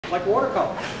like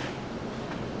watercolor.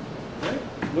 Right?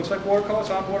 Looks like watercolor, it's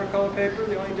on watercolor paper.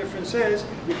 The only difference is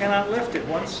you cannot lift it.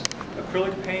 Once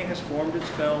acrylic paint has formed its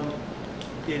film,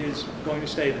 it is going to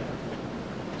stay there.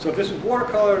 So if this was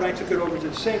watercolor and I took it over to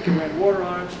the sink and ran water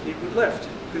on it, it would lift,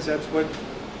 because that's what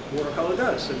watercolor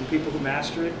does. And people who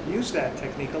master it use that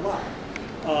technique a lot.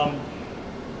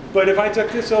 But if I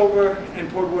took this over and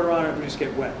poured water on it, it would just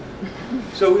get wet.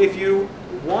 So if you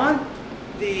want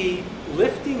the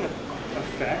lifting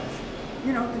effect,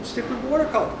 you know, then stick with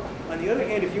watercolor. On the other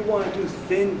hand, if you want to do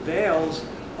thin veils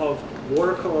of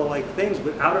watercolor-like things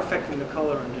without affecting the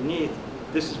color underneath,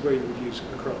 this is where you would use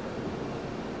acrylic.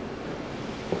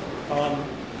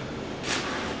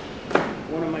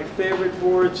 One of my favorite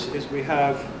boards is we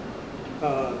have,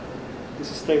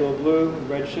 this is phthalo blue,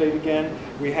 red shade again.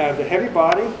 We have the heavy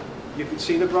body, you can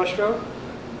see the brushstroke,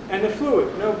 and the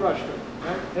fluid, no brushstroke.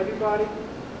 Right? Heavy body,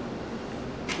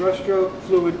 brushstroke,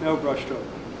 fluid, no brushstroke.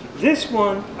 This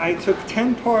one, I took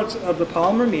 10 parts of the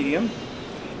polymer medium,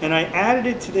 and I added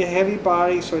it to the heavy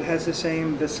body so it has the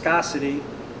same viscosity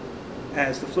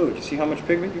as the fluid. You see how much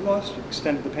pigment you lost? You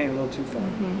extended the paint a little too far.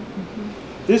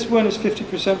 This one is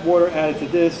 50% water added to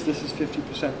this. This is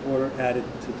 50% water added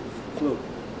to the fluid.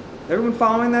 Everyone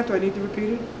following that? Do I need to repeat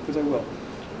it? Because I will.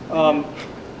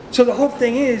 So the whole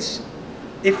thing is,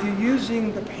 if you're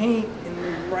using the paint in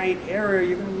the right area,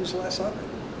 you're going to use less of it.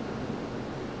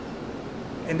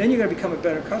 And then you're going to become a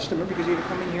better customer because you're going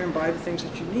to come in here and buy the things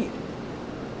that you need.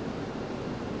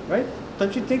 Right?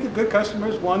 Don't you think a good customer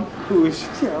is one who is,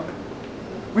 you know,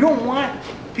 we don't want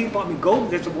people, I mean,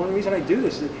 that's one reason I do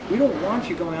this. We don't want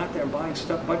you going out there and buying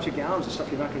stuff, a bunch of gallons of stuff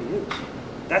you're not going to use.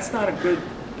 That's not a good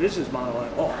business model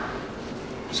at all.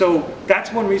 So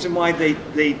that's one reason why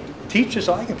they teach us,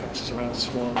 I can pass this around this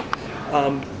small,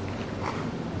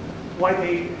 why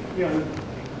they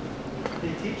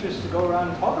teach us to go around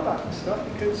and talk about this stuff,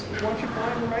 because we want you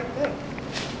buying the right thing.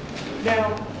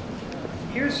 Now,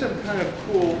 here's some kind of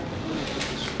cool